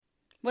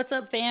What's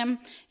up, fam?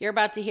 You're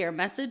about to hear a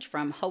message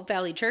from Hope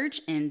Valley Church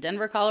in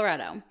Denver,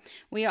 Colorado.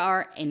 We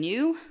are a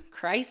new,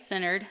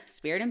 Christ-centered,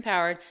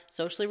 Spirit-empowered,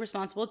 socially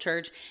responsible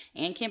church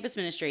and campus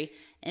ministry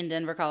in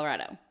Denver,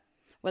 Colorado.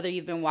 Whether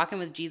you've been walking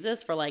with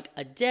Jesus for like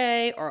a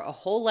day or a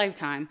whole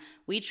lifetime,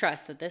 we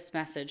trust that this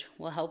message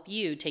will help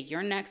you take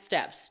your next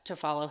steps to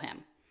follow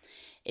him.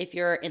 If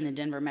you're in the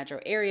Denver metro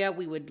area,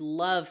 we would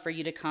love for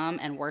you to come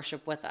and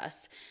worship with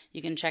us.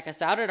 You can check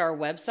us out at our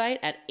website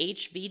at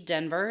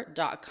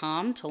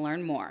hvdenver.com to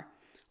learn more.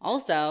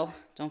 Also,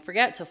 don't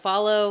forget to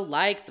follow,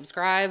 like,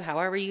 subscribe,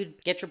 however you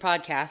get your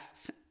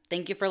podcasts.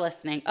 Thank you for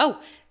listening. Oh,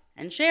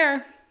 and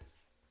share.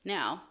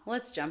 Now,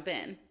 let's jump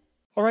in.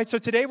 All right, so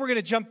today we're going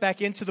to jump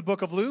back into the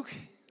book of Luke.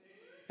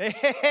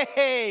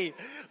 Hey,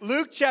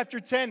 Luke chapter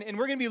 10, and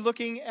we're going to be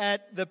looking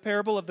at the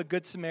parable of the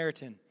Good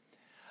Samaritan.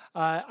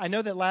 I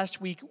know that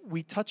last week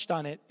we touched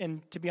on it,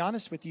 and to be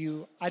honest with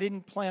you, I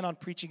didn't plan on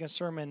preaching a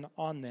sermon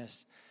on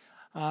this,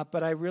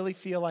 but I really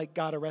feel like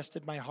God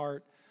arrested my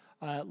heart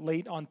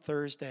late on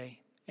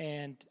Thursday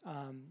and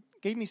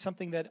gave me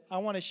something that I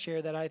want to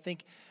share that I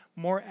think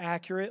more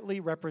accurately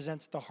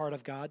represents the heart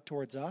of God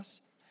towards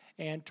us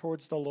and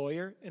towards the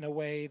lawyer in a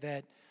way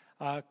that,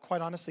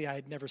 quite honestly, I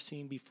had never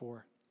seen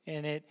before,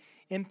 and it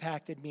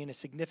impacted me in a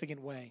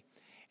significant way.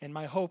 And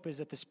my hope is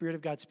that the Spirit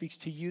of God speaks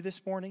to you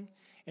this morning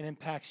and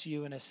impacts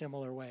you in a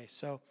similar way.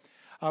 So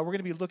we're going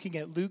to be looking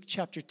at Luke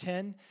chapter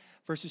 10,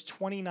 verses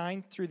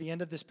 29 through the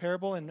end of this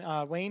parable. And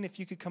Wayne, if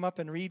you could come up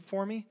and read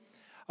for me,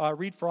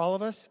 read for all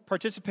of us.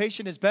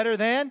 Participation is better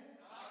than.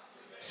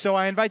 So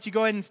I invite you to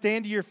go ahead and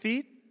stand to your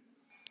feet.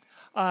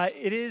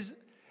 It's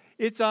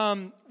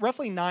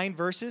roughly 9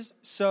 verses,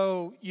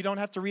 so you don't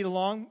have to read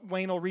along.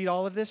 Wayne will read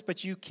all of this,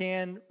 but you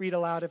can read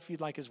aloud if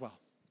you'd like as well.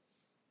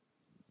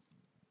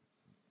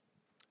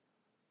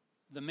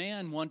 The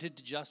man wanted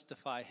to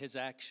justify his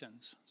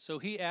actions, so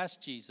he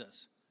asked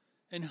Jesus,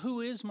 "And who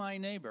is my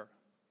neighbor?"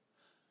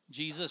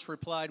 Jesus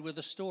replied with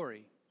a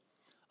story.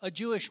 A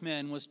Jewish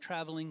man was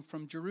traveling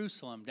from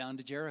Jerusalem down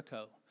to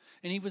Jericho,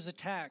 and he was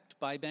attacked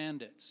by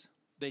bandits.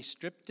 They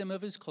stripped him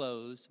of his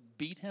clothes,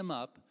 beat him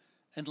up,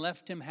 and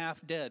left him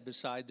half dead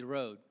beside the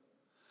road.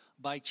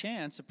 By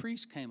chance, a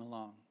priest came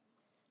along,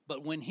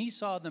 but when he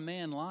saw the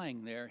man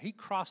lying there, he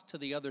crossed to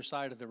the other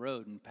side of the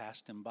road and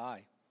passed him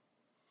by.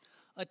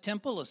 A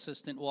temple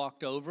assistant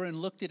walked over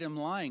and looked at him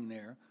lying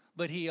there,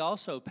 but he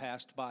also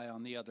passed by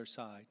on the other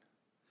side.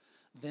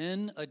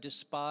 Then a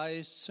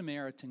despised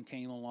Samaritan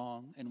came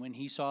along, and when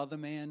he saw the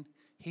man,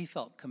 he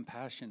felt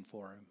compassion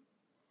for him.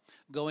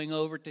 Going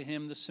over to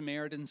him, the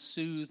Samaritan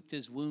soothed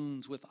his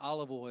wounds with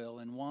olive oil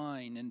and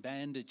wine and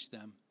bandaged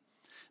them.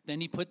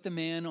 Then he put the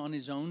man on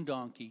his own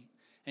donkey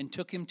and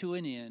took him to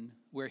an inn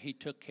where he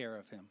took care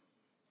of him.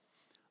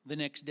 The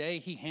next day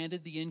he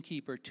handed the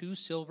innkeeper 2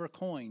 silver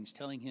coins,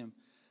 telling him,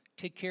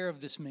 "Take care of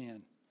this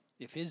man.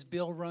 If his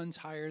bill runs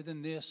higher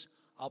than this,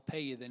 I'll pay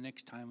you the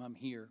next time I'm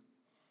here."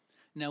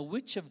 Now,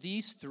 which of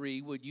these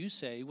 3 would you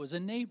say was a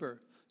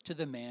neighbor to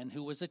the man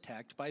who was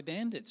attacked by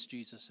bandits?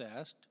 Jesus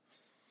asked.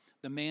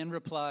 The man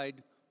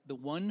replied, "The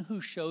one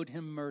who showed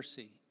him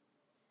mercy."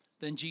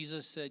 Then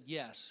Jesus said,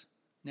 "Yes,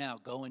 now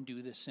go and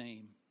do the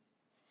same."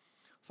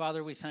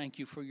 Father, we thank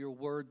you for your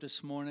word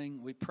this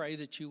morning. We pray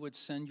that you would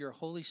send your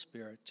Holy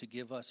Spirit to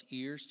give us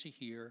ears to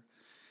hear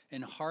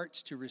and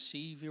hearts to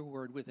receive your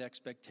word with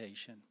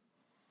expectation.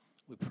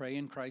 We pray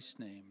in Christ's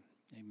name.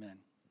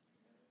 Amen.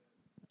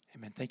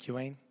 Amen. Thank you,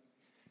 Wayne.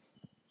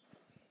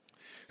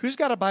 Who's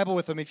got a Bible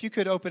with them? If you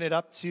could open it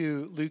up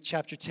to Luke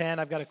chapter 10,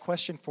 I've got a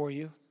question for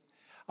you.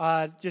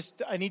 I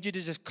need you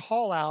to just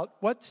call out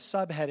what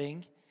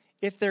subheading,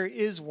 if there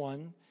is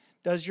one,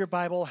 does your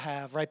Bible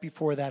have right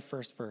before that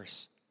first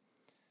verse?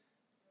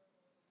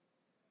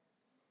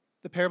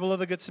 The parable of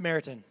the Good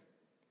Samaritan.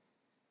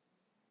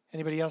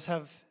 Anybody else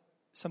have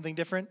something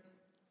different?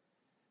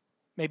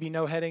 Maybe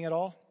no heading at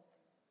all?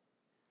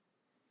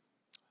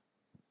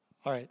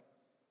 All right.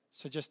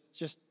 So just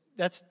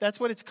that's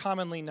what it's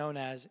commonly known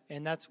as,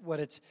 and that's what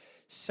it's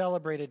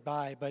celebrated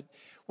by. But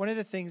one of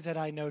the things that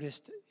I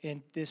noticed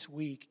in this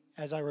week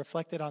as I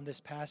reflected on this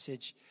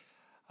passage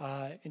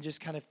and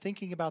just kind of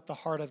thinking about the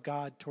heart of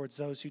God towards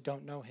those who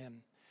don't know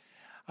him,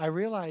 I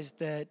realized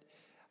that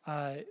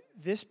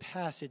this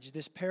passage,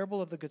 this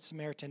parable of the Good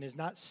Samaritan, is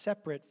not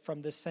separate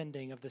from the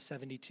sending of the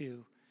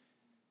 72.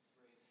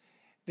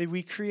 That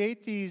we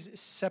create these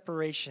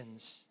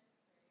separations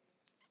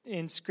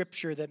in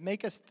Scripture that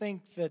make us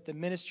think that the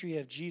ministry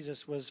of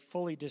Jesus was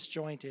fully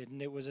disjointed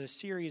and it was a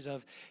series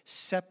of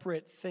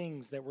separate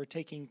things that were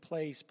taking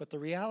place. But the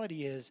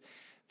reality is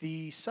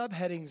the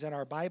subheadings in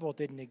our Bible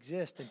didn't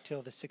exist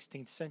until the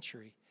 16th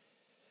century,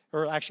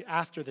 or actually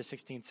after the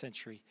 16th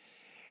century.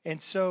 And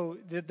so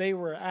they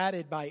were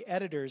added by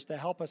editors to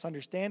help us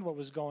understand what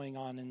was going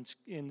on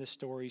in the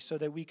story so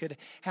that we could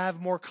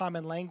have more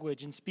common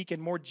language and speak in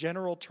more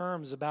general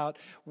terms about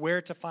where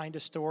to find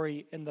a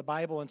story in the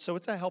Bible. And so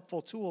it's a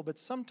helpful tool, but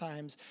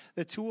sometimes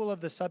the tool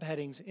of the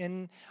subheadings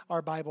in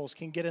our Bibles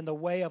can get in the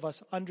way of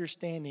us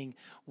understanding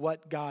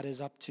what God is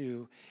up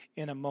to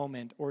in a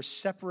moment or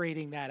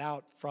separating that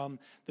out from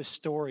the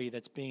story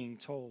that's being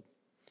told.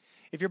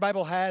 If your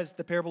Bible has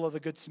the parable of the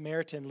Good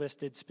Samaritan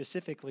listed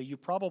specifically, you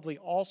probably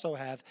also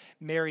have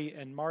Mary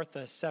and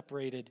Martha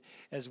separated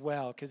as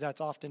well, because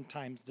that's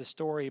oftentimes the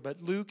story.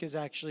 But Luke is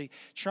actually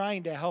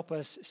trying to help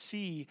us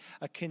see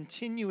a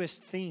continuous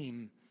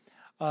theme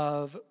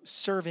of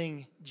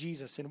serving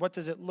Jesus. And what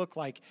does it look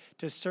like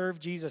to serve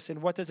Jesus?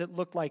 And what does it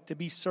look like to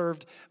be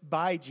served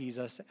by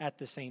Jesus at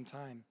the same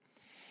time?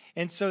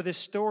 And so this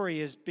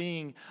story is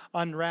being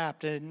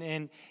unwrapped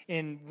in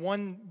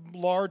one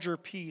larger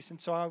piece.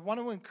 And so I want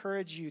to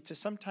encourage you to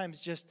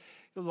sometimes just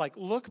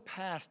look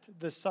past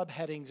the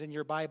subheadings in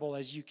your Bible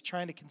as you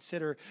trying to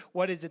consider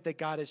what is it that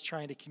God is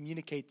trying to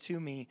communicate to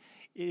me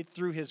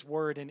through his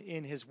word and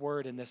in his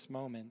word in this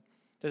moment.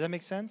 Does that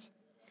make sense?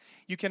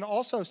 You can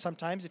also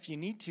sometimes, if you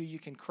need to, you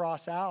can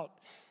cross out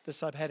the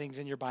subheadings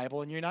in your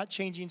Bible, and you're not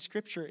changing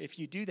Scripture if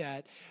you do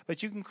that,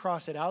 but you can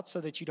cross it out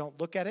so that you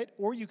don't look at it,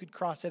 or you could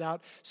cross it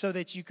out so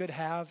that you could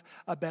have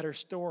a better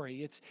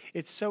story.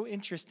 It's so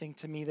interesting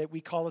to me that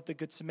we call it the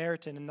Good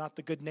Samaritan and not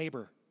the good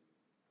neighbor,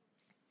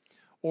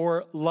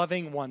 or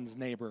loving one's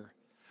neighbor,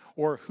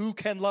 or who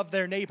can love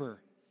their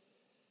neighbor,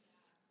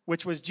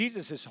 which was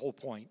Jesus' whole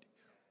point.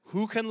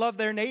 Who can love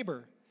their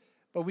neighbor?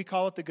 But we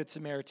call it the Good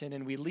Samaritan,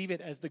 and we leave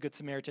it as the Good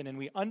Samaritan, and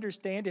we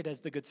understand it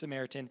as the Good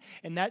Samaritan,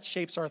 and that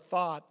shapes our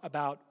thought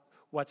about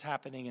what's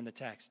happening in the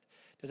text.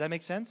 Does that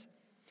make sense?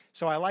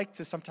 So I like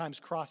to sometimes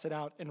cross it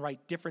out and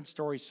write different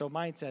stories. So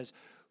mine says,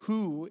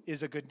 who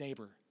is a good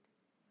neighbor?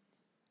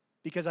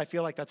 Because I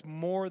feel like that's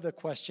more the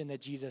question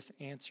that Jesus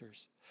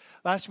answers.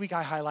 Last week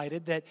I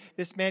highlighted that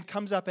this man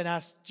comes up and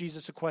asks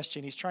Jesus a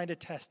question. He's trying to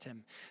test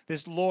him.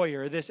 This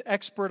lawyer, this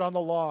expert on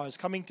the law is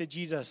coming to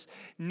Jesus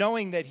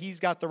knowing that he's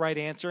got the right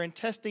answer and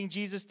testing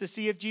Jesus to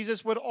see if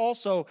Jesus would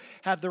also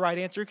have the right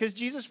answer, because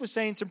Jesus was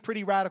saying some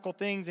pretty radical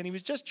things and he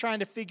was just trying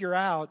to figure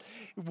out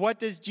what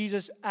does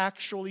Jesus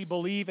actually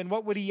believe and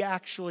what would he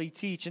actually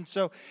teach. And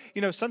so,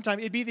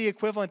 sometimes it'd be the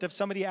equivalent of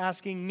somebody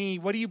asking me,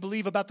 what do you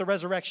believe about the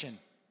resurrection?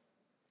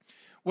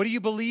 What do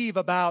you believe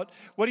about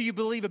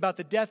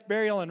the death,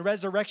 burial, and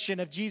resurrection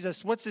of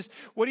Jesus? What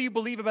do you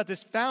believe about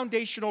this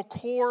foundational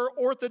core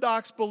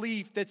orthodox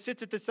belief that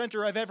sits at the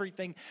center of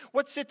everything?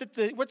 What sits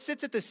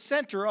at the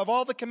center of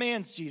all the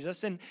commands,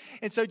 Jesus? And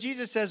so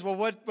Jesus says, well,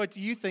 what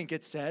do you think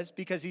it says?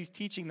 Because he's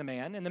teaching the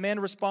man. And the man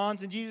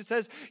responds, and Jesus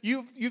says,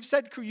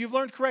 you've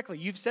learned correctly.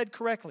 You've said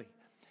correctly.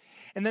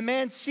 And the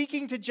man,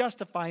 seeking to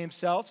justify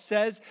himself,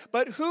 says,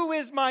 but who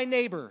is my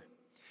neighbor?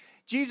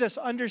 Jesus,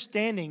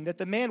 understanding that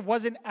the man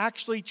wasn't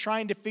actually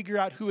trying to figure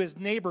out who his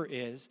neighbor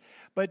is,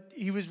 but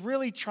he was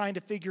really trying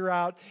to figure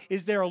out,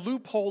 is there a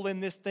loophole in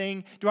this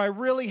thing? Do I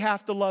really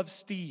have to love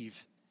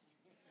Steve?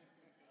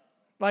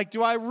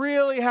 Do I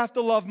really have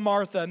to love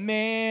Martha?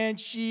 Man,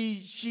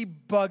 she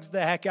bugs the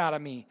heck out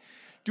of me.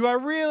 Do I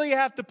really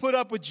have to put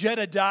up with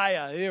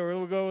Jedediah?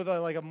 We'll go with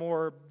a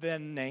more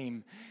than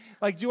name.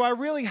 Do I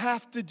really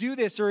have to do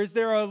this, or is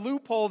there a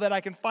loophole that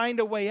I can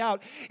find a way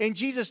out? And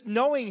Jesus,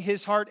 knowing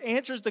his heart,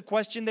 answers the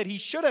question that he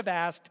should have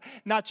asked,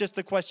 not just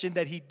the question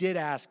that he did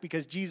ask,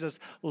 because Jesus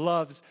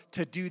loves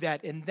to do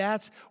that. And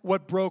that's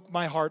what broke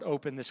my heart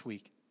open this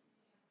week,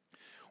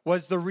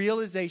 was the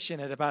realization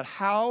about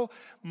how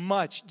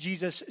much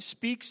Jesus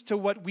speaks to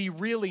what we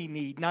really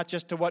need, not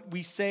just to what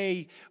we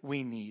say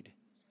we need.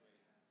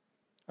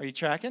 Are you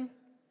tracking?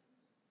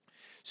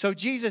 So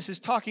Jesus is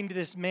talking to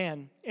this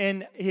man,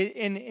 and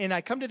I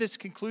come to this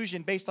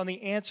conclusion based on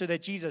the answer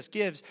that Jesus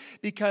gives,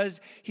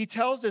 because he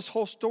tells this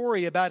whole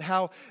story about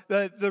how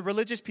the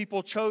religious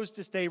people chose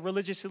to stay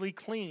religiously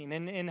clean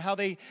and how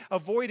they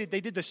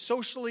did the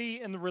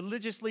socially and the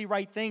religiously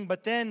right thing,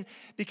 but then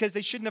because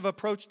they shouldn't have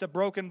approached a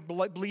broken,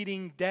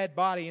 bleeding, dead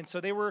body, and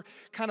so they were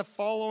kind of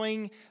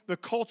following the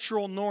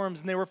cultural norms,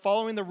 and they were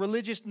following the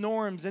religious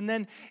norms, and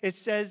then it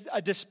says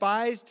a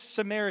despised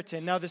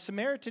Samaritan. Now the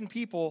Samaritan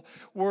people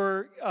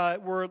were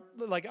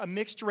like a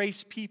mixed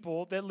race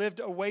people that lived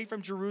away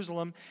from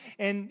Jerusalem,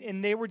 and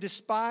they were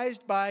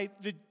despised by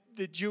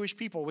the Jewish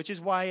people, which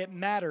is why it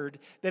mattered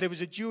that it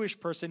was a Jewish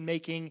person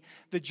making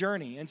the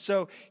journey. And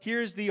so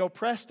here's the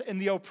oppressed and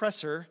the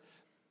oppressor.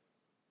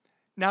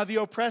 Now the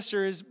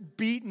oppressor is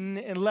beaten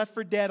and left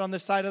for dead on the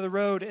side of the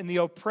road, and the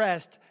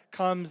oppressed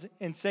comes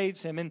and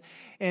saves him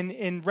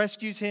and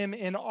rescues him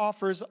and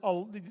offers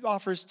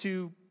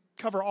to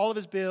cover all of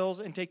his bills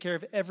and take care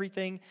of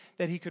everything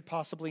that he could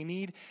possibly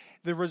need.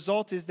 The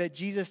result is that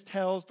Jesus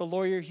tells the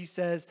lawyer, he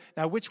says,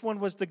 now which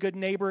one was the good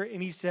neighbor?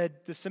 And he said,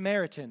 the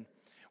Samaritan,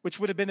 which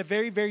would have been a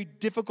very, very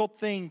difficult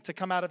thing to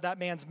come out of that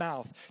man's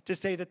mouth, to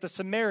say that the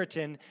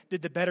Samaritan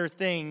did the better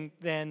thing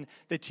than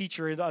the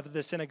teacher of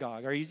the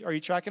synagogue. Are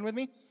you tracking with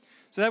me?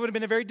 So that would have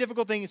been a very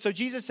difficult thing. So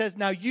Jesus says,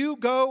 now you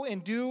go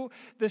and do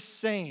the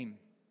same.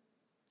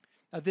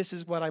 Now this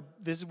is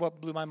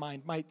what blew my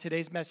mind.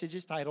 Today's message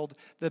is titled,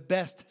 The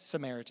Best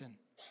Samaritan.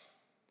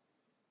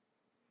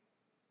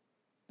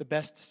 The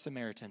Best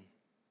Samaritan.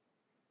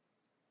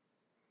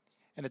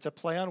 And it's a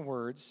play on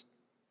words.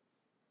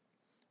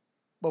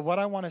 But what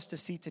I want us to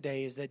see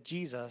today is that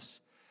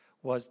Jesus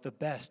was the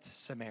best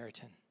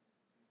Samaritan.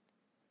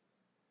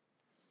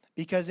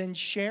 Because in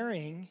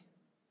sharing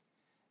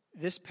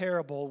this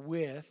parable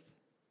with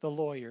the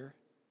lawyer,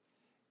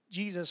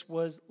 Jesus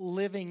was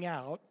living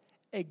out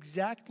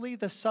exactly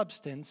the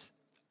substance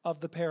of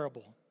the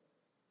parable.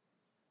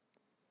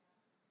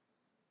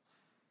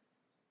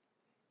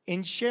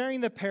 In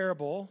sharing the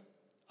parable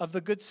of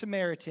the Good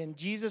Samaritan,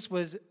 Jesus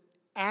was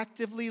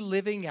actively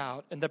living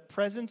out in the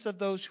presence of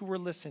those who were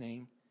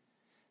listening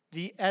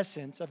the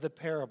essence of the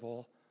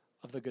parable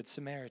of the Good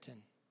Samaritan.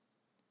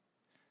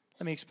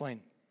 Let me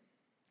explain.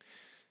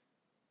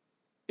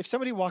 If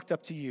somebody walked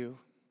up to you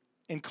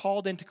and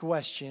called into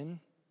question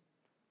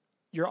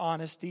your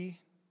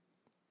honesty,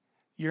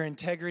 your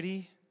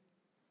integrity,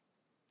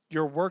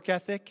 your work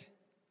ethic,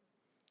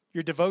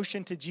 your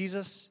devotion to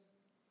Jesus,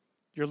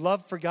 your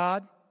love for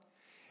God,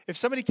 if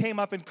somebody came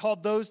up and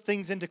called those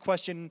things into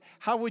question,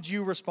 how would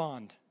you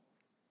respond?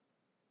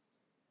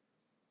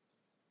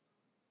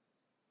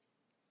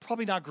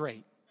 Probably not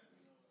great.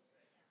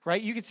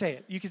 Right? You could say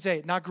it. You could say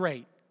it. Not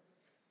great.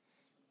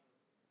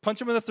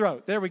 Punch him in the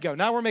throat. There we go.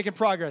 Now we're making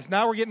progress.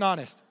 Now we're getting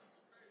honest.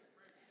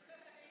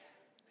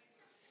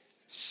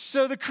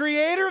 So the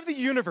creator of the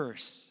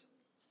universe,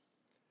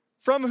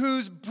 from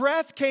whose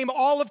breath came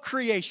all of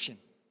creation,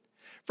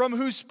 from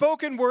whose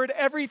spoken word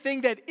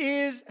everything that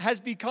is, has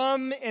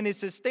become, and is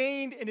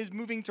sustained and is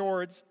moving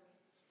towards,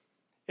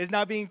 is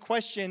now being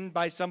questioned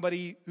by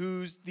somebody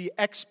who's the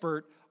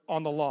expert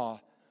on the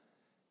law,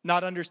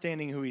 not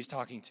understanding who he's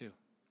talking to.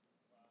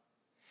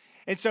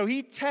 And so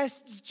he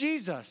tests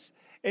Jesus,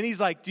 and he's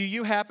like, do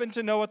you happen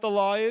to know what the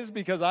law is?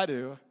 Because I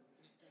do.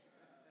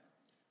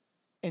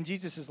 And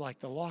Jesus is like,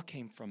 the law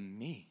came from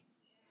me.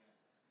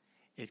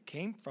 It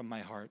came from my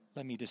heart.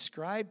 Let me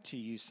describe to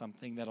you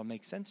something that'll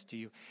make sense to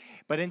you.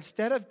 But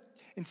instead of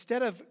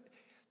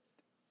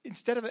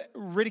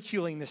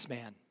ridiculing this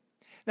man,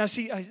 now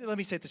see, let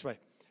me say it this way.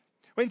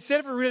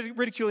 Instead of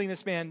ridiculing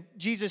this man,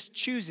 Jesus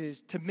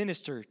chooses to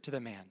minister to the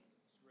man.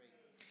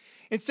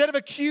 Instead of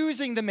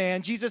accusing the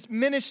man, Jesus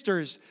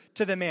ministers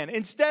to the man.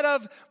 Instead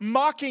of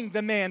mocking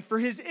the man for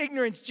his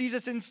ignorance,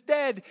 Jesus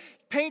instead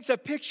paints a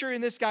picture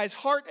in this guy's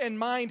heart and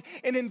mind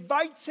and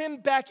invites him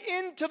back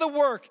into the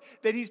work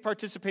that he's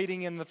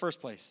participating in the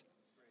first place.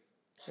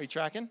 Are you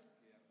tracking?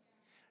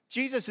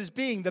 Jesus is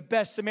being the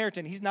best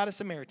Samaritan. He's not a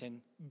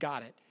Samaritan.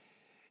 Got it.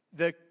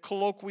 The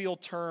colloquial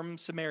term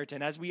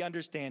Samaritan, as we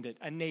understand it,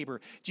 a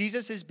neighbor.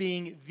 Jesus is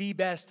being the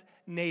best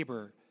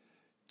neighbor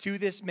to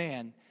this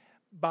man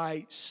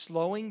by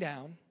slowing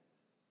down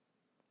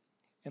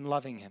and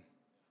loving him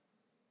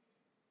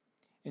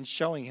and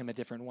showing him a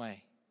different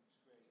way.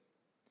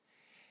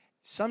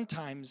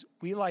 Sometimes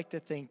we like to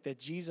think that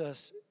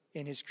Jesus,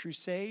 in his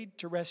crusade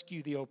to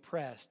rescue the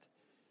oppressed,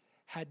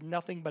 had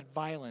nothing but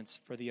violence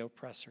for the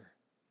oppressor.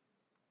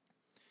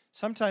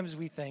 Sometimes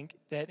we think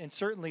that, and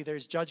certainly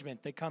there's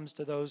judgment that comes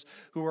to those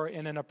who are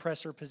in an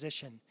oppressor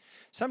position.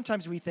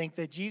 Sometimes we think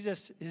that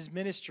Jesus, his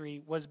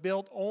ministry was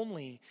built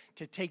only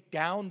to take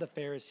down the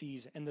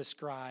Pharisees and the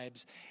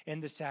scribes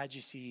and the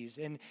Sadducees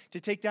and to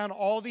take down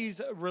all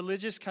these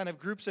religious kind of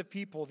groups of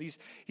people.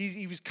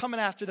 He was coming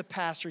after the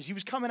pastors. He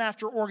was coming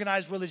after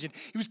organized religion.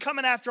 He was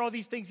coming after all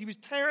these things. He was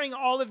tearing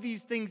all of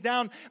these things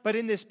down. But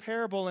in this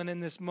parable and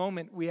in this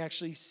moment, we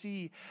actually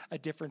see a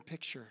different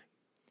picture.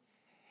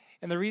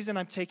 And the reason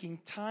I'm taking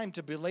time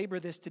to belabor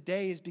this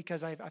today is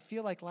because I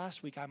feel like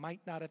last week I might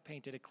not have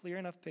painted a clear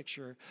enough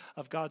picture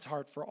of God's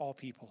heart for all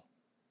people.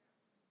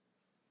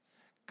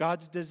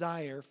 God's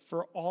desire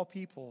for all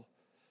people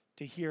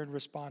to hear and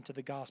respond to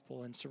the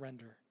gospel and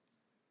surrender.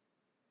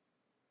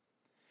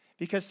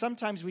 Because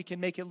sometimes we can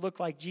make it look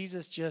like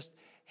Jesus just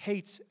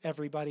hates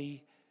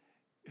everybody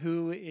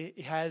who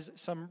has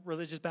some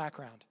religious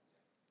background.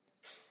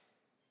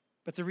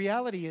 But the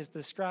reality is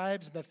the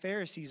scribes and the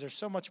Pharisees are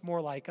so much more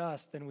like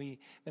us than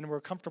we're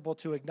comfortable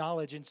to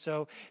acknowledge. And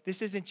so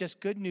this isn't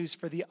just good news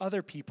for the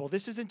other people.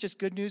 This isn't just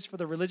good news for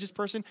the religious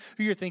person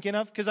who you're thinking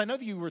of, because I know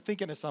that you were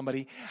thinking of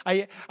somebody.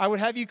 I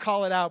would have you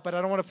call it out, but I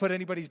don't want to put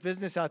anybody's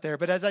business out there.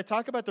 But as I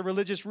talk about the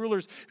religious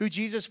rulers who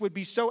Jesus would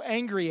be so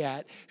angry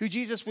at, who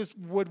Jesus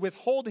would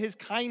withhold his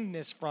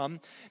kindness from,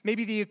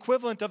 maybe the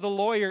equivalent of the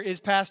lawyer is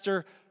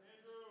Pastor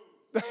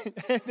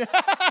Andrew.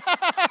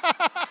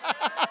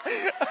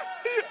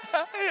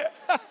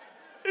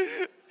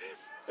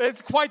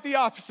 It's quite the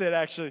opposite,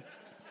 actually.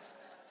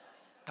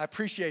 I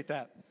appreciate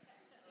that.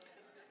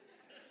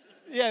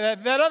 Yeah,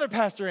 that other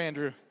Pastor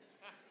Andrew.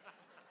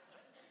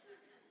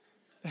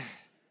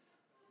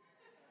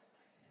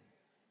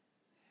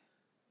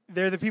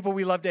 They're the people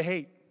we love to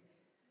hate.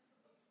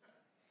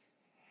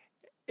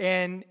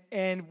 And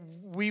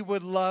we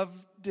would love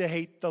to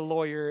hate the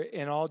lawyer,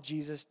 and all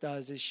Jesus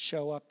does is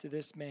show up to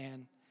this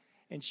man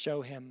and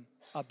show him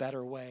a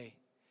better way,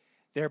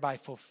 thereby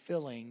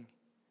fulfilling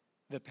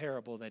the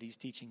parable that he's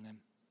teaching them.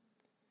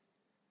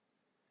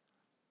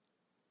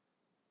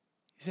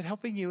 Is it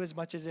helping you as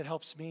much as it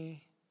helps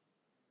me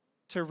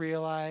to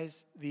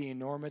realize the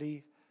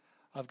enormity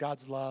of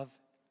God's love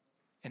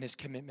and his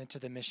commitment to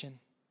the mission?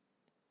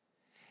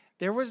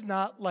 There was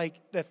not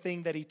like the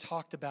thing that he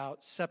talked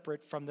about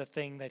separate from the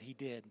thing that he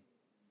did.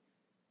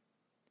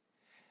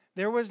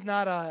 There was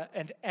not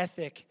an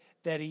ethic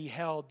that he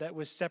held that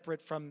was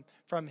separate from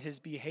his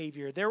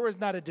behavior. There was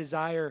not a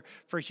desire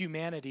for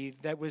humanity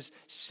that was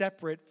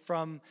separate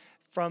from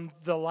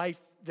the life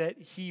that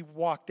he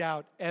walked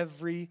out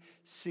every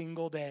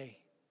single day.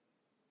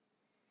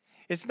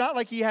 It's not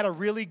like he had a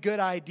really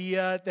good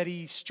idea that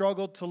he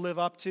struggled to live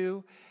up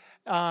to,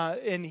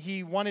 and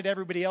he wanted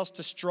everybody else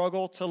to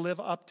struggle to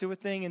live up to a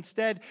thing.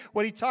 Instead,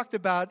 what he talked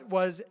about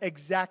was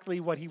exactly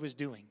what he was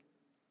doing.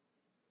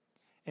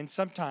 And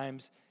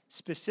sometimes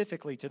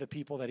specifically to the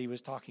people that he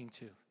was talking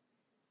to.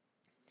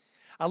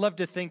 I love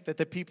to think that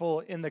the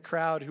people in the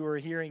crowd who were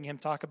hearing him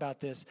talk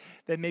about this,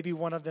 that maybe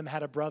one of them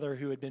had a brother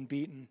who had been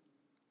beaten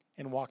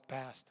and walked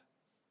past.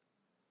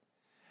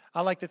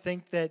 I like to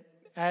think that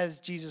as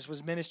Jesus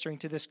was ministering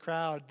to this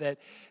crowd, that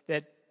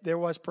there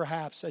was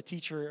perhaps a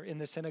teacher in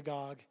the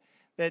synagogue,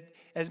 that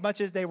as much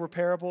as they were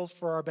parables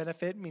for our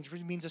benefit,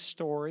 means a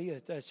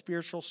story, a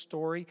spiritual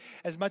story,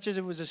 as much as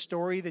it was a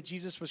story that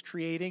Jesus was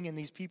creating and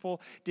these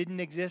people didn't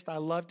exist, I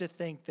love to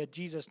think that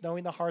Jesus,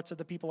 knowing the hearts of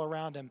the people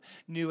around him,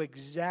 knew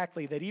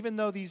exactly that even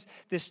though this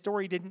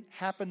story didn't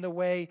happen the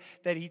way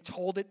that he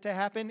told it to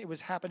happen, it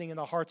was happening in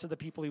the hearts of the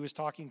people he was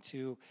talking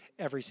to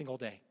every single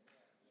day.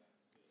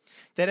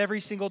 That every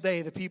single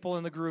day, the people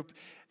in the group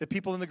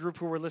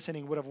who were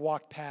listening would have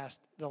walked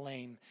past the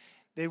lame.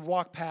 They'd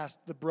walk past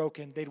the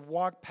broken. They'd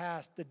walk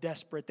past the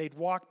desperate. They'd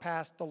walk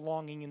past the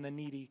longing and the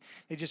needy.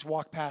 They just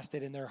walk past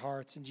it in their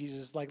hearts. And Jesus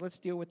is like, let's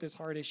deal with this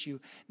hard issue,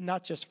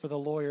 not just for the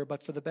lawyer,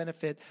 but for the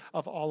benefit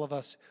of all of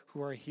us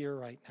who are here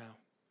right now.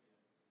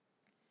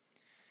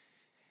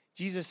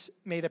 Jesus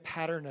made a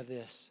pattern of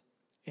this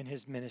in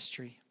his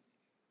ministry.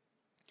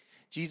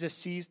 Jesus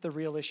sees the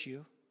real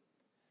issue,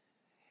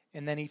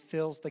 and then he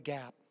fills the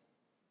gap.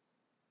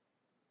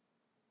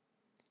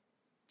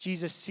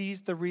 Jesus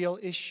sees the real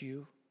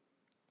issue,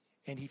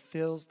 and he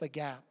fills the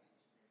gap.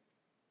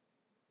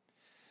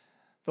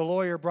 The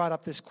lawyer brought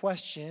up this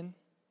question,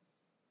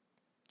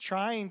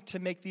 trying to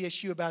make the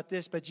issue about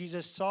this, but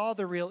Jesus saw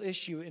the real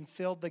issue and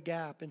filled the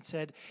gap and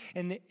said,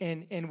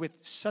 and with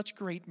such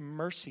great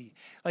mercy.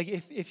 Like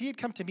if he had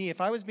come to me,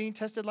 if I was being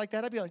tested like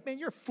that, I'd be like, man,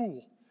 you're a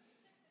fool.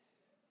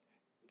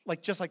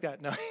 Like just like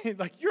that. No,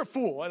 like you're a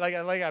fool. Like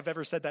I've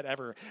ever said that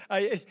ever.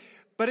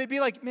 But it'd be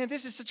like, man,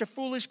 this is such a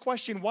foolish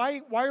question.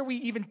 Why are we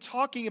even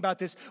talking about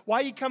this? Why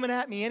are you coming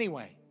at me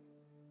anyway?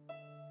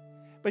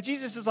 But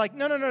Jesus is like,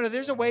 no,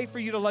 there's a way for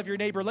you to love your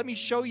neighbor. Let me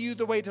show you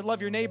the way to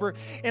love your neighbor.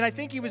 And I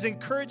think he was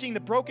encouraging the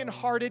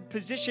brokenhearted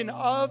position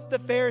of the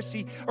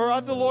Pharisee or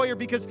of the lawyer,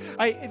 because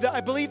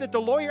I believe that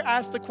the lawyer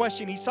asked the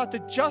question. He sought to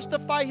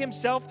justify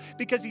himself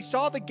because he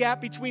saw the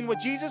gap between what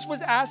Jesus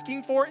was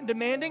asking for and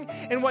demanding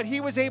and what he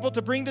was able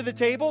to bring to the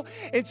table.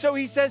 And so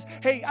he says,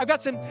 hey,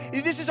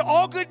 this is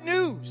all good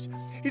news.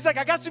 He's like,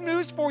 I got some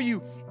news for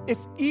you. If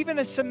even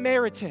a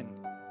Samaritan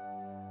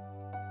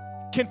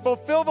can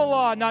fulfill the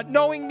law, not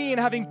knowing me and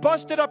having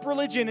busted up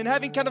religion and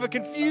having kind of a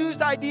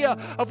confused idea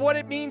of what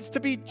it means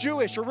to be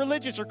Jewish or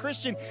religious or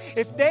Christian,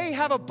 if they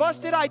have a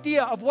busted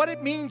idea of what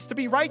it means to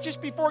be righteous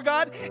before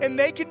God and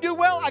they can do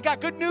well, I got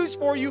good news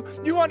for you.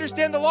 You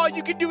understand the law,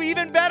 you can do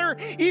even better,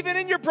 even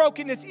in your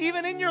brokenness,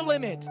 even in your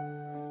limit.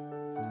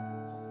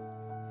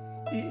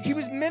 He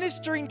was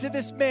ministering to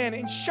this man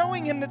and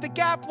showing him that the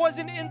gap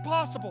wasn't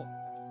impossible.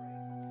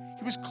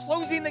 He was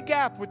closing the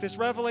gap with this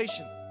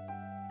revelation.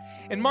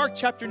 In Mark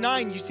chapter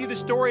 9, you see the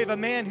story of a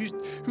man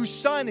whose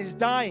son is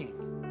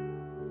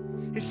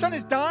dying. His son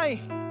is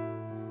dying.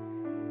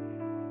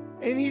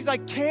 And he's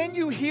like, can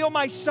you heal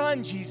my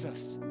son,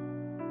 Jesus?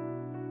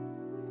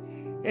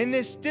 And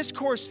this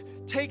discourse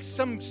takes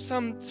some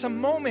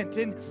moment.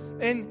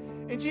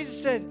 And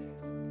Jesus said,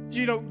 do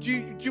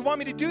you want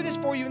me to do this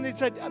for you? And they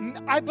said,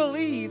 I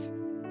believe.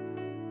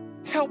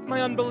 Help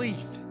my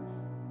unbelief.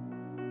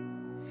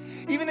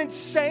 Even in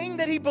saying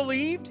that he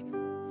believed,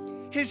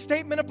 his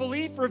statement of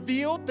belief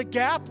revealed the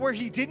gap where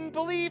he didn't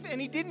believe, and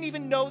he didn't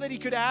even know that he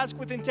could ask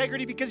with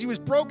integrity because he was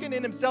broken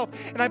in himself.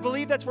 And I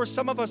believe that's where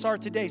some of us are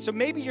today. So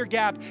maybe your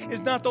gap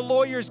is not the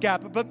lawyer's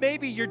gap, but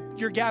maybe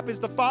your gap is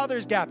the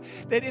Father's gap.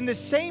 That in the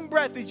same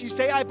breath as you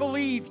say, I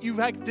believe, you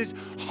have this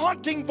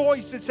haunting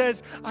voice that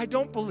says, I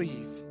don't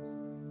believe.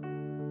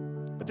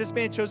 But this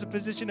man chose a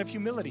position of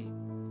humility.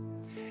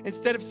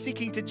 Instead of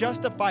seeking to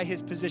justify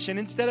his position,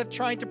 instead of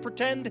trying to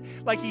pretend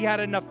like he had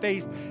enough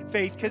faith,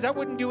 because that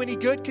wouldn't do any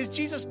good, because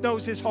Jesus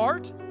knows his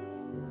heart.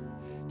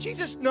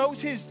 Jesus knows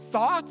his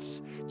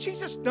thoughts.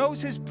 Jesus knows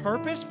his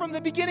purpose from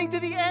the beginning to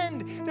the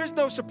end. There's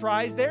no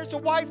surprise there. So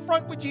why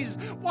front with Jesus?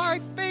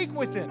 Why fake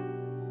with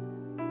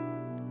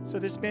him? So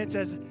this man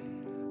says,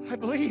 I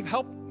believe,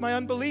 help my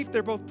unbelief.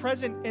 They're both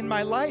present in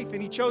my life.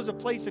 And he chose a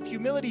place of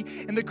humility,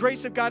 and the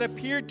grace of God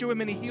appeared to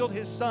him, and he healed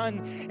his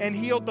son and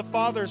healed the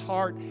Father's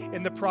heart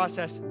in the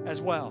process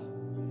as well.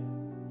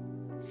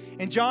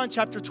 In John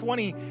chapter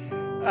 20,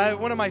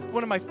 one of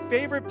my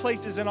favorite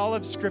places in all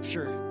of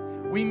Scripture,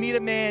 we meet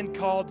a man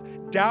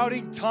called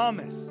Doubting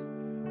Thomas.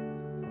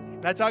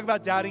 And I talk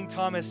about Doubting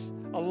Thomas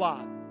a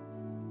lot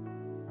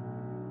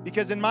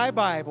because in my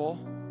Bible,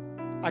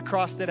 I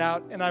crossed it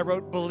out and I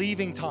wrote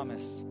Believing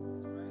Thomas.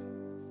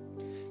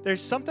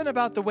 There's something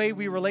about the way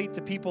we relate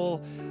to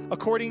people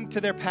according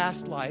to their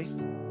past life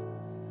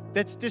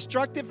that's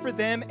destructive for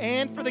them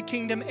and for the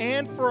kingdom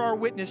and for our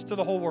witness to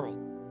the whole world.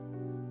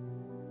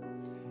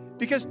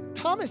 Because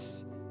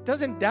Thomas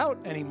doesn't doubt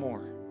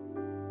anymore.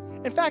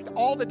 In fact,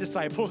 all the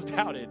disciples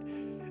doubted.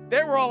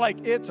 They were all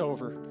like, it's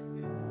over.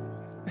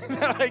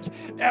 Like,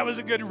 that was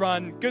a good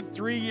run, good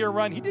 3-year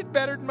run. He did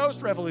better than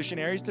most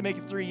revolutionaries to make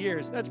it 3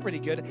 years. That's pretty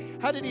good.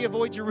 How did he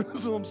avoid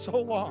Jerusalem so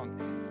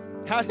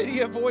long? How did he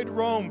avoid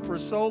Rome for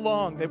so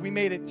long that we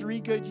made it 3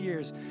 good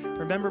years?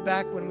 Remember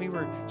back when we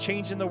were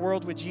changing the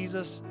world with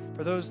Jesus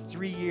for those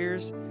 3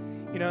 years?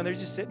 You know, they're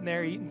just sitting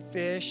there eating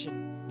fish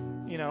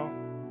and, you know,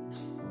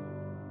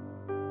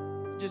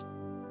 just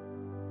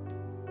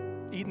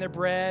eating their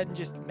bread and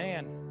just,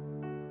 man,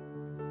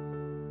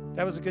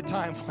 that was a good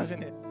time,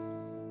 wasn't it?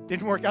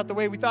 Didn't work out the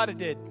way we thought it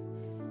did.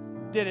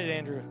 Did it,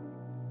 Andrew?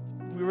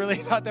 We really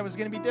thought that was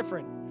going to be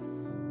different.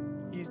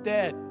 He's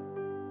dead.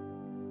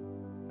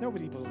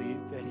 Nobody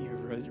believed that he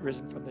was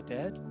risen from the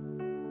dead.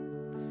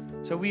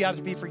 So we ought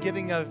to be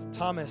forgiving of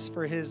Thomas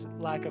for his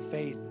lack of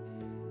faith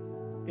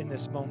in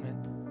this moment.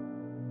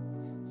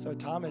 So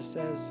Thomas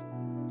says,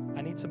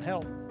 I need some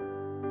help.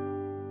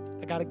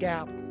 I got a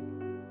gap.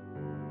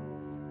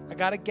 I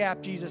got a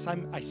gap, Jesus.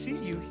 I see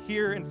you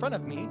here in front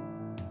of me.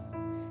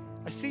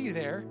 I see you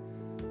there.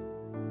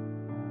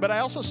 But I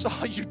also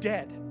saw you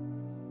dead.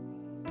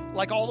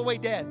 Like all the way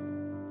dead.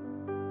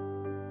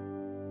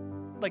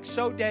 Like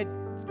so dead,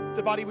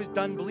 the body was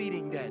done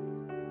bleeding dead.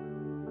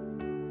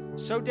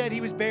 So dead,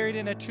 he was buried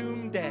in a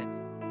tomb dead.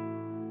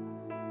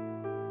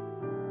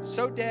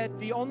 So dead,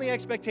 the only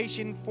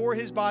expectation for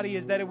his body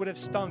is that it would have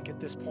stunk at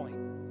this point.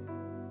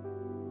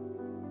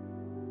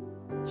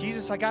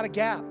 Jesus, I got a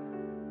gap.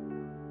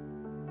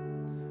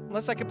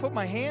 Unless I can put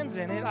my hands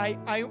in it,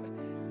 I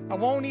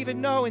won't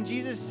even know. And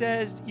Jesus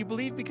says, you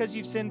believe because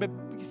you've seen,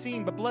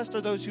 but blessed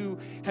are those who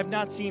have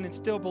not seen and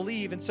still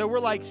believe. And so we're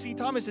like, see,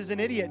 Thomas is an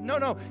idiot.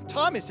 No,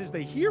 Thomas is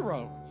the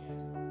hero.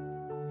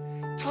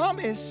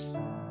 Thomas,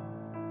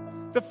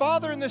 the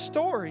father in the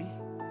story,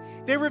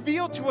 they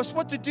reveal to us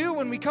what to do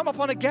when we come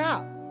upon a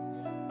gap.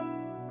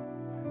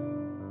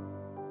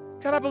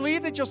 God, I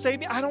believe that you'll save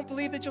me. I don't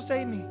believe that you'll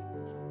save me.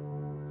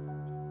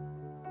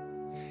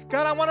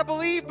 God, I want to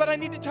believe, but I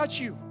need to touch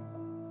you.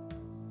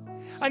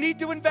 I need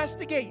to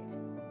investigate.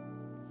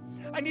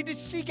 I need to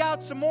seek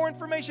out some more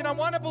information. I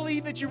want to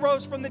believe that you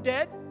rose from the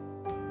dead.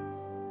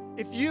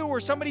 If you or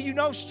somebody you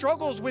know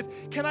struggles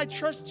with, can I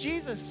trust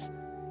Jesus?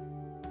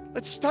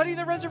 Let's study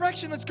the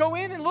resurrection. Let's go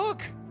in and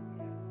look.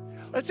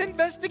 Let's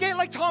investigate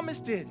like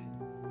Thomas did.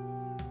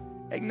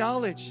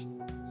 Acknowledge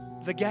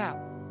the gap.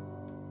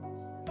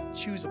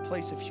 Choose a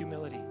place of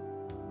humility.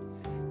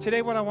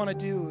 Today what I want to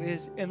do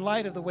is, in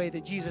light of the way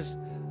that Jesus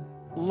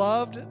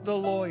loved the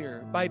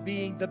lawyer by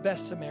being the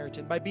best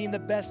Samaritan, by being the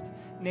best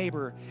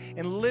neighbor,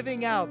 and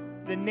living out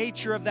the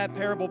nature of that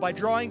parable by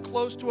drawing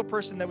close to a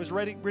person that was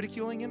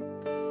ridiculing him,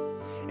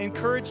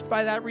 encouraged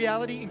by that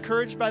reality,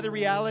 encouraged by the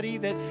reality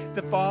that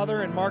the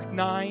Father in Mark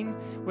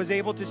 9 was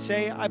able to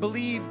say, I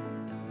believe,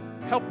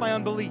 help my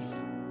unbelief.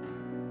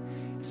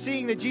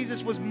 Seeing that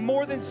Jesus was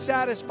more than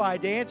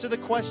satisfied to answer the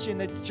question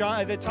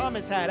that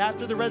Thomas had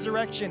after the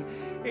resurrection.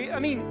 I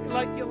mean,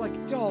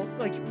 y'all,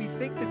 we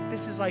think that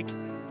this is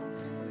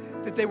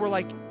that they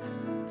were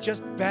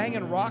just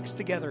banging rocks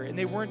together and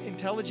they weren't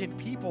intelligent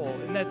people,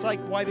 and that's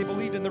why they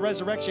believed in the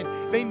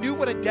resurrection. They knew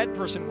what a dead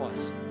person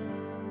was.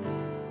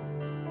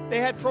 They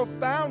had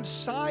profound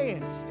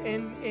science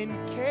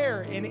and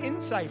care and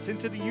insights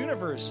into the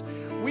universe.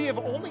 We have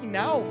only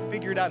now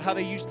figured out how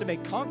they used to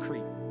make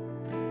concrete.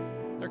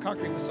 Their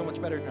concrete was so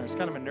much better than ours.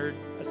 Kind of a nerd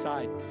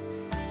aside.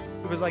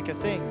 It was like a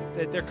thing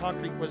that their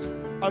concrete was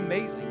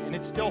amazing, and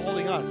it's still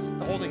holding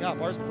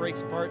up. Ours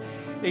breaks apart.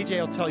 AJ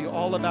will tell you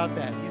all about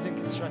that. He's in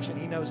construction.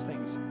 He knows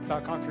things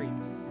about concrete.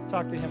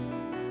 Talk to him.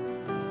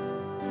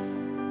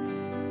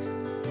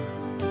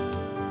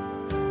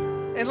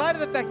 In light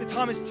of the fact that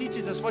Thomas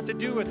teaches us what to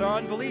do with our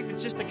unbelief,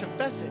 it's just to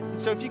confess it. And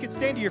so if you could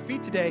stand to your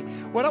feet today,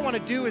 what I want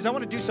to do is I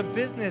want to do some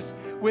business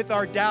with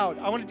our doubt.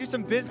 I want to do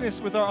some business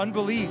with our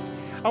unbelief.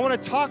 I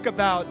want to talk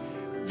about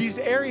these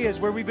areas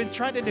where we've been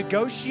trying to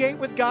negotiate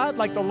with God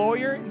like the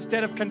lawyer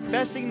instead of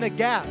confessing the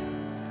gap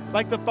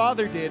like the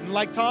Father did and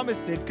like Thomas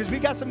did, because we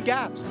got some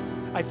gaps,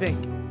 I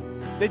think,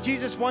 that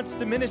Jesus wants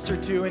to minister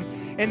to.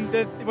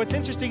 And what's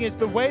interesting is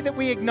the way that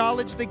we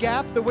acknowledge the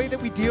gap, the way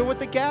that we deal with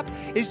the gap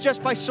is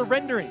just by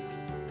surrendering.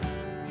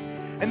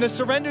 And the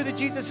surrender that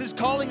Jesus is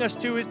calling us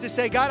to is to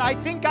say, God, I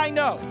think I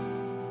know.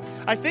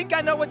 I think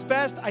I know what's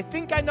best. I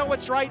think I know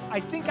what's right. I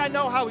think I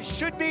know how it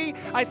should be.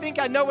 I think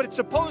I know what it's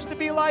supposed to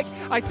be like.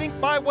 I think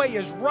my way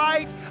is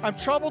right. I'm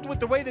troubled with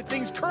the way that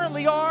things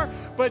currently are.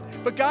 But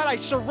God, I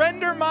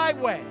surrender my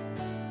way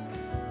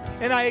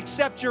and I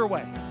accept your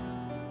way.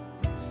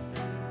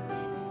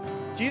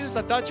 Jesus,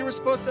 I thought you were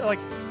supposed to, I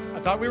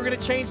thought we were going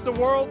to change the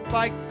world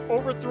by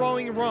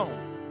overthrowing Rome.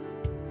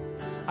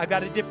 I've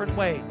got a different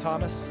way,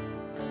 Thomas.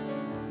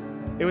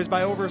 It was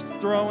by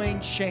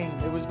overthrowing shame.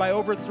 It was by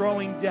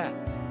overthrowing death.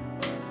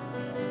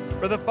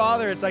 For the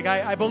Father, it's like,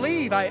 I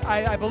believe.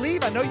 I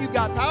believe. I know you've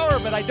got power,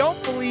 but I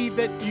don't believe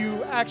that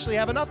you actually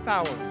have enough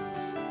power.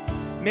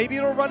 Maybe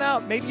it'll run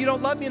out. Maybe you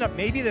don't love me enough.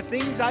 Maybe the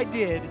things I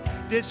did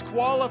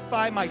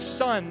disqualify my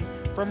son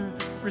from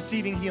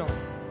receiving healing.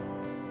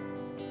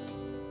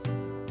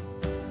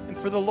 And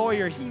for the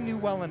lawyer, he knew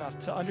well enough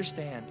to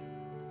understand.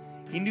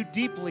 He knew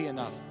deeply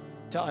enough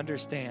to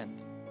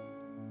understand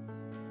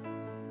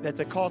that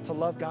the call to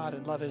love God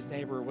and love his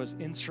neighbor was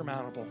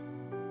insurmountable.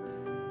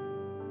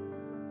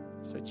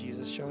 So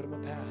Jesus showed him a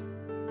path.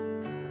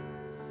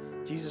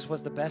 Jesus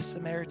was the best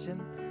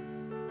Samaritan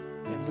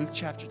in Luke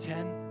chapter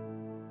 10.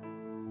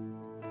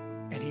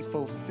 And he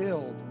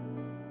fulfilled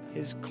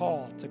his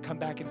call to come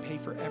back and pay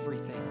for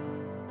everything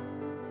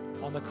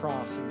on the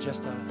cross in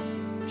just a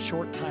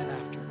short time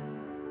after.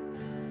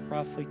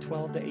 Roughly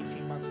 12 to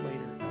 18 months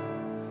later,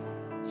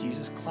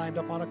 Jesus climbed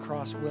up on a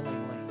cross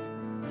willingly,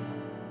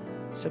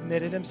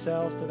 submitted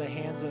himself to the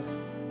hands of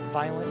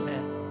violent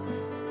men,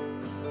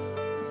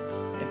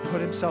 and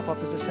put himself up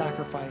as a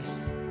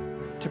sacrifice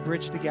to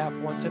bridge the gap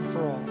once and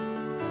for all,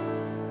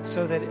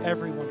 so that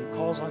everyone who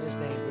calls on his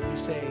name would be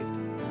saved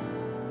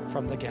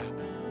from the gap.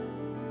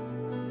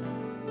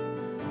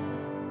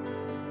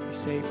 Be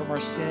saved from our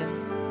sin,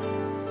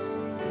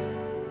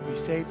 be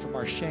saved from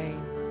our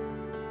shame,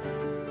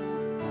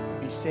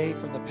 be saved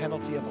from the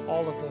penalty of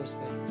all of those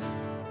things.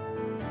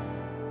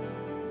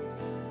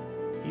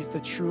 He's the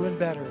true and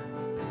better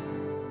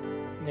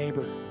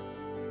neighbor.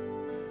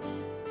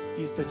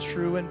 He's the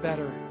true and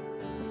better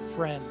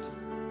friend.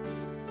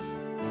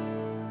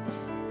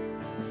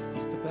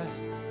 He's the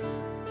best.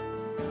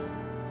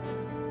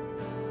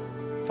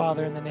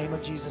 Father, in the name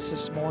of Jesus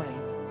this morning,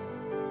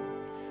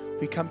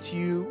 we come to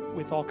you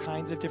with all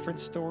kinds of different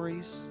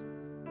stories,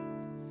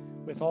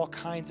 with all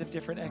kinds of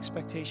different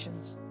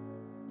expectations,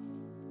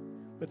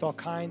 with all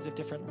kinds of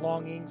different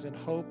longings and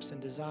hopes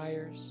and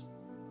desires,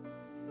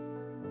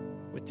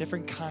 with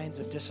different kinds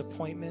of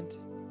disappointment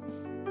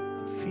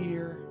and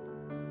fear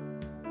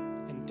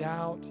and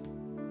doubt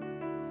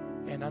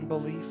and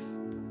unbelief.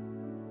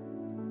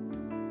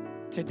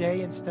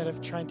 Today, instead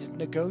of trying to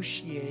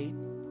negotiate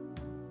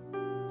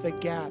the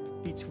gap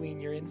between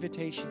your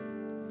invitation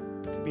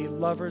to be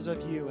lovers of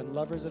you and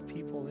lovers of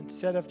people,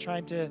 instead of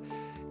trying to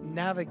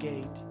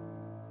navigate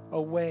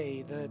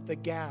away the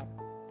gap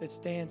that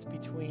stands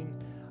between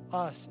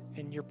us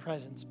and your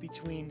presence,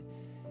 between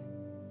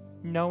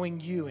knowing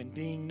you and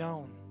being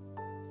known,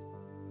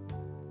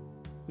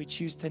 we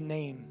choose to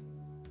name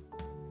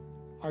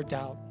our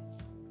doubt.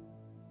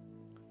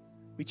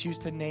 We choose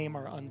to name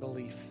our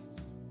unbelief.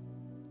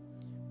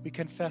 We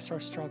confess our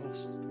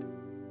struggles.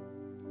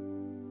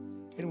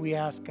 And we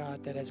ask,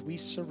 God, that as we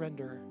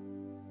surrender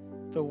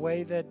the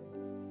way that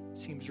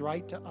seems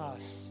right to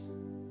us,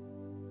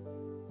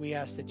 we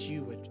ask that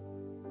you would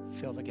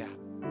fill the gap.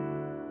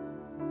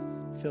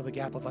 Fill the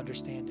gap of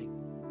understanding.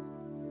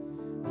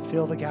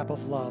 Fill the gap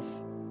of love.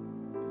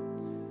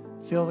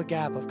 Fill the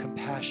gap of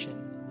compassion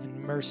and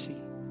mercy.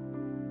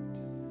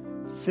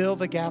 Fill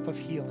the gap of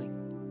healing.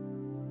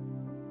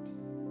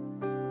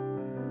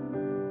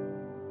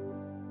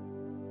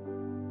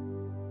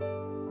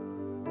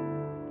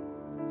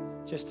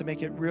 Just to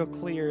make it real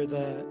clear,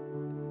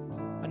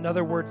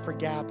 another word for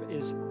gap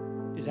is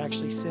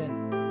actually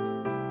sin.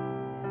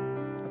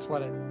 That's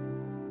what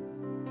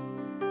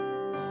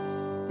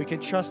we can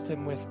trust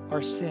him with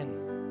our sin.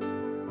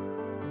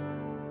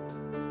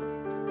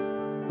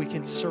 We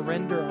can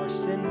surrender our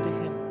sin to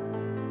him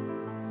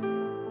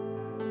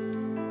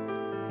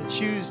and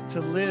choose to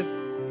live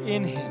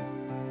in him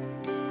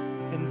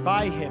and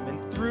by him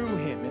and through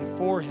him and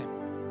for him.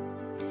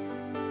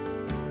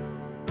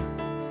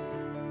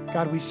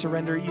 God, we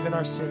surrender even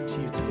our sin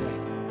to you today.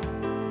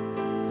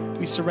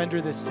 We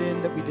surrender the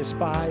sin that we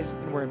despise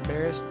and we're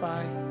embarrassed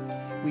by.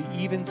 We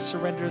even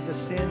surrender the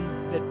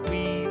sin that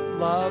we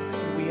love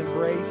and we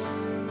embrace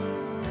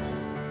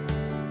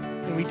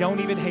and we don't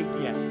even hate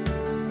yet.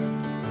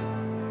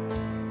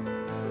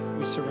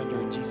 We surrender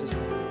in Jesus'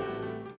 name.